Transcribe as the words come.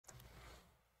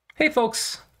Hey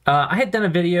folks, I had done a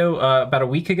video about a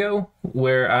week ago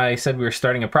where I said we were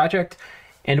starting a project,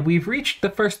 and we've reached the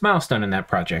first milestone in that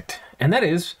project, and that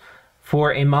is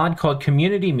for a mod called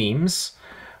Community Memes.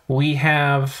 We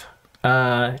have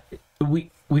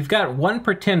we've got one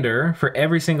pretender for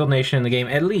every single nation in the game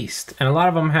at least, and a lot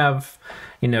of them have,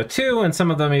 you know, two, and some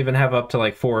of them even have up to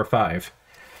like 4 or 5.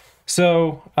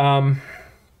 So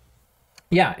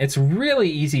yeah, it's really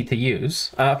easy to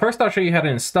use. First, I'll show you how to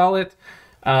install it.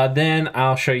 Then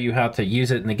I'll show you how to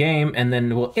use it in the game, and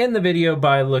then we'll end the video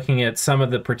by looking at some of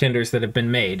the pretenders that have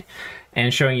been made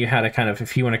and showing you how to kind of,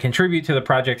 if you want to contribute to the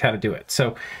project, how to do it.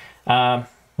 So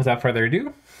without further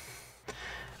ado,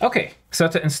 okay, so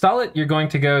to install it, you're going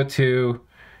to go to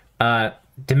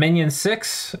Dominion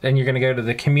 6, and you're going to go to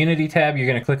the Community tab. You're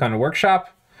going to click on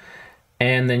Workshop,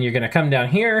 and then you're going to come down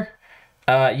here.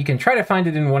 You can try to find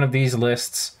it in one of these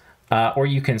lists, or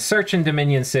you can search in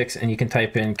Dominion 6 and you can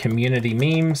type in Community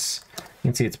Memes. You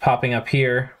can see it's popping up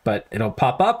here, but it'll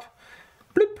pop up.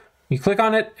 Bloop. You click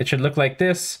on it, it should look like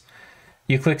this.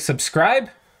 You click subscribe.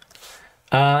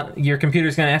 Your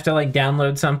computer's gonna have to like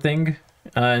download something.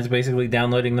 It's basically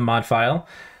downloading the mod file.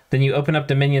 Then you open up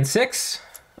Dominion 6,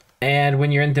 and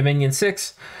when you're in Dominion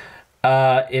 6,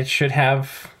 it should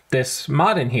have this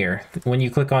mod in here when you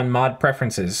click on mod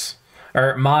preferences,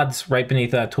 or mods right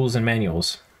beneath tools and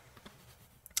manuals.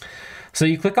 So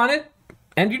you click on it,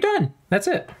 and you're done. That's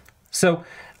it. So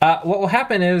what will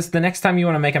happen is the next time you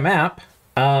want to make a map,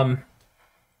 I'll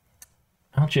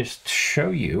just show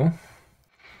you.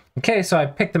 Okay, so I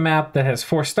picked a map that has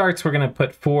 4 starts. We're going to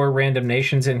put 4 random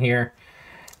nations in here.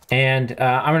 And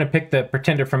I'm going to pick the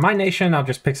pretender from my nation. I'll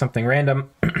just pick something random.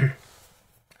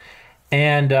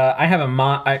 And I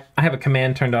have a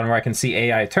command turned on where I can see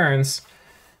AI turns.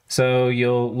 So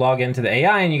you'll log into the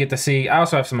AI and you get to see, I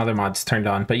also have some other mods turned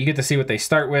on, but you get to see what they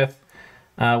start with.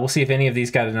 We'll see if any of these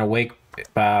got an awake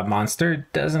monster.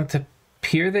 Doesn't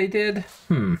appear they did.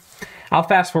 I'll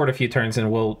fast forward a few turns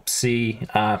and we'll see.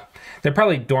 They're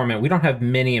probably dormant. We don't have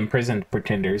many imprisoned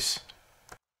pretenders.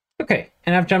 Okay,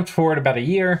 and I've jumped forward about a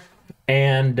year.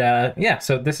 And yeah,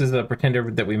 so this is the pretender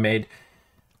that we made.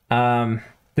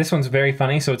 This one's very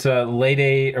funny. So it's a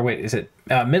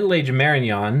middle-aged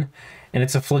Marignon. And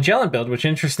it's a flagellant build, which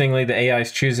interestingly the AI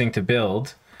is choosing to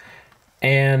build.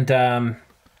 And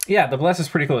yeah, the bless is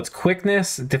pretty cool. It's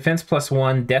quickness, defense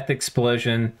 +1, death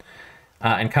explosion,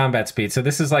 and combat speed. So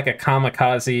this is like a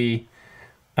kamikaze,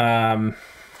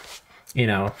 you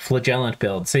know, flagellant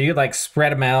build. So you like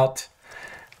spread them out.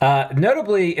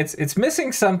 Notably, it's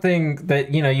missing something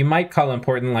that, you know, you might call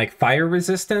important, like fire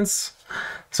resistance.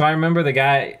 So I remember the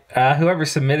guy, whoever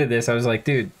submitted this, I was like,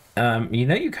 dude, you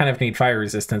know, you kind of need fire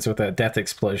resistance with a death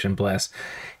explosion bless.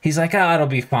 He's like, it'll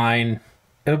be fine.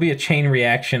 It'll be a chain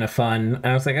reaction of fun. And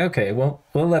I was like, okay, well,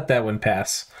 we'll let that one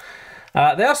pass.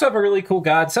 They also have a really cool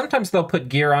god. Sometimes they'll put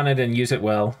gear on it and use it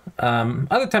well.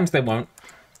 Other times they won't.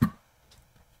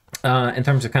 In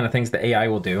terms of kind of things the AI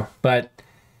will do. But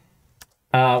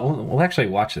we'll actually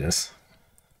watch this.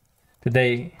 Did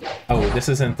they? Oh, this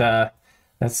isn't.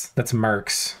 That's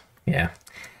Mercs. Yeah.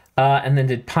 And then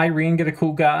did Pyrene get a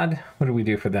cool god? What did we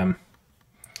do for them?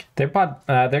 Their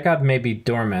god may be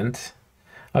dormant.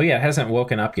 Oh yeah, it hasn't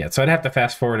woken up yet, so I'd have to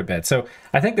fast forward a bit. So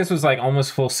I think this was like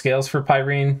almost full scales for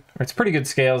Pyrene, or it's pretty good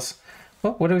scales.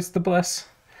 Well, what is the bless?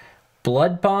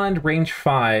 Blood Bond, range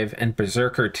 5, and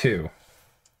Berserker 2.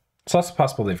 It's also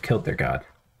possible they've killed their god.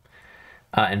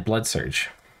 And Blood Surge.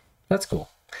 That's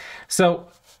cool. So,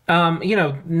 you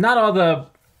know, not all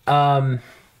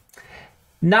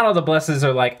the blesses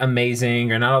are like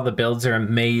amazing, or not all the builds are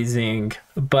amazing,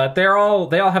 but they all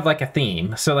have like a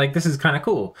theme. So like this is kind of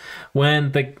cool.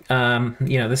 When the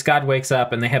you know, this god wakes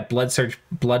up and they have Blood Surge,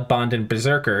 Blood Bond, and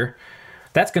Berserker,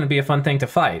 that's going to be a fun thing to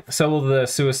fight. So will the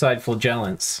Suicide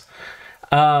Flagellants.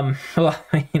 Well,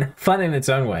 you know, fun in its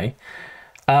own way.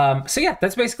 So yeah,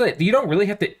 that's basically it. You don't really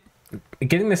have to.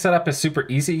 Getting this set up is super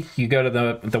easy. You go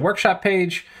to the workshop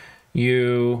page.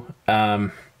 You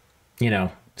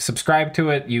know, subscribe to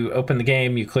it, you open the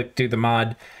game, you click do the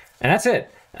mod, and that's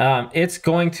it. It's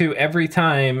going to every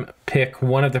time pick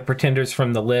one of the pretenders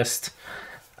from the list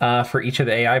for each of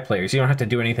the AI players. You don't have to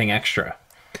do anything extra.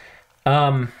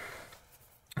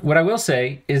 What I will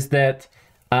say is that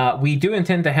we do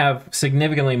intend to have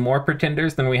significantly more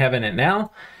pretenders than we have in it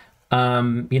now.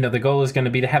 You know, the goal is going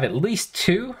to be to have at least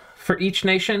 2 for each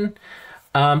nation,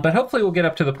 but hopefully we'll get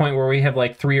up to the point where we have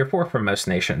like 3 or 4 for most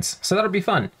nations. So that'll be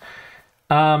fun.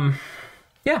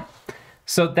 Yeah,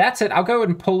 so that's it. I'll go ahead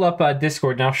and pull up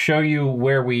Discord and I'll show you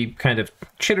where we kind of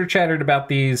chitter-chattered about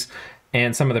these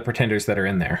and some of the pretenders that are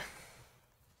in there.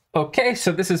 Okay,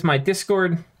 so this is my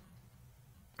Discord.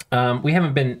 We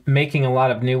haven't been making a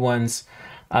lot of new ones.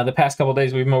 The past couple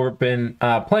days, we've more been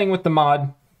playing with the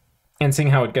mod and seeing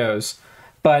how it goes.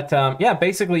 But yeah,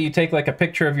 basically you take like a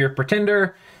picture of your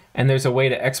pretender, and there's a way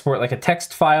to export like a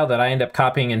text file that I end up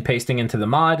copying and pasting into the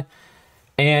mod.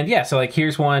 And yeah, so like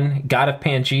here's one, God of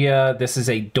Pangea. This is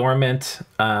a dormant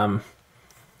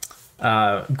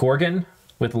Gorgon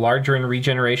with larger in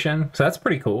regeneration. So that's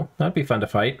pretty cool. That'd be fun to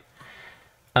fight.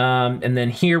 And then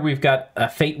here we've got a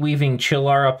Fate-Weaving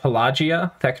Chillara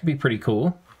Pelagia. That could be pretty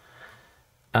cool.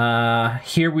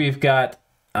 Here we've got,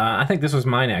 I think this was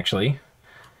mine actually.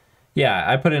 Yeah,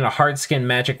 I put in a Hardskin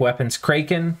Magic Weapons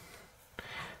Kraken.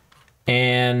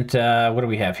 And what do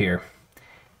we have here?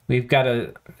 We've got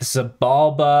a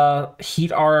Zabalba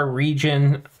Heat Aura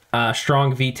Regen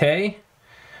Strong Vitae.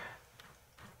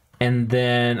 And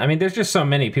then, I mean, there's just so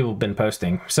many people have been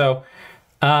posting. So,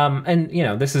 and, you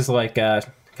know, this is like kind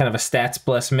of a Stats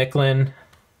Bless Micklin.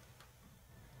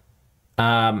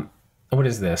 What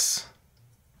is this?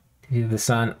 The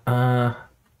Sun.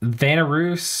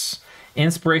 Vanarus,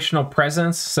 Inspirational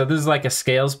Presence. So this is like a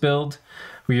Scales build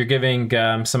where you're giving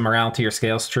some morale to your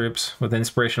Scales troops with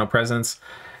Inspirational Presence.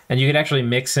 And you could actually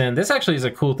mix in... This actually is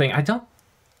a cool thing. I don't...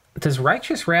 Does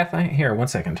Righteous Wrath... Here, 1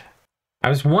 second. I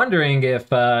was wondering if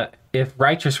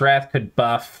Righteous Wrath could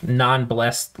buff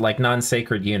non-blessed, like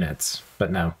non-sacred units.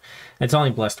 But no. It's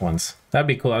only blessed ones. That'd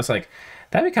be cool. I was like,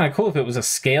 that'd be kind of cool if it was a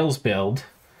Scales build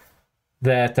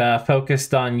that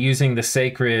focused on using the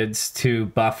sacreds to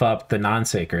buff up the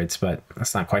non-sacreds, but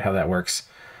that's not quite how that works.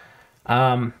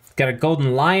 Got a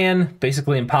Golden Lion,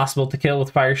 basically impossible to kill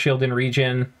with Fire Shield and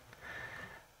Regen.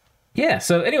 Yeah,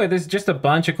 so anyway, there's just a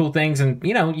bunch of cool things, and,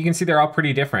 you know, you can see they're all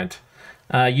pretty different.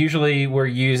 Usually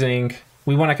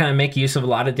we want to kind of make use of a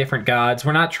lot of different gods.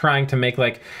 We're not trying to make,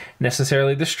 like,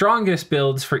 necessarily the strongest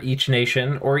builds for each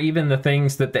nation, or even the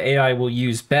things that the AI will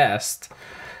use best.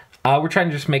 We're trying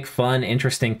to just make fun,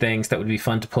 interesting things that would be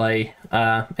fun to play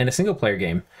in a single-player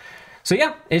game. So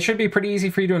yeah, it should be pretty easy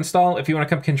for you to install. If you want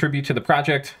to come contribute to the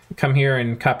project, come here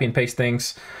and copy and paste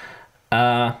things.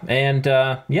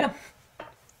 Yeah.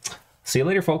 See you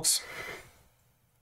later, folks.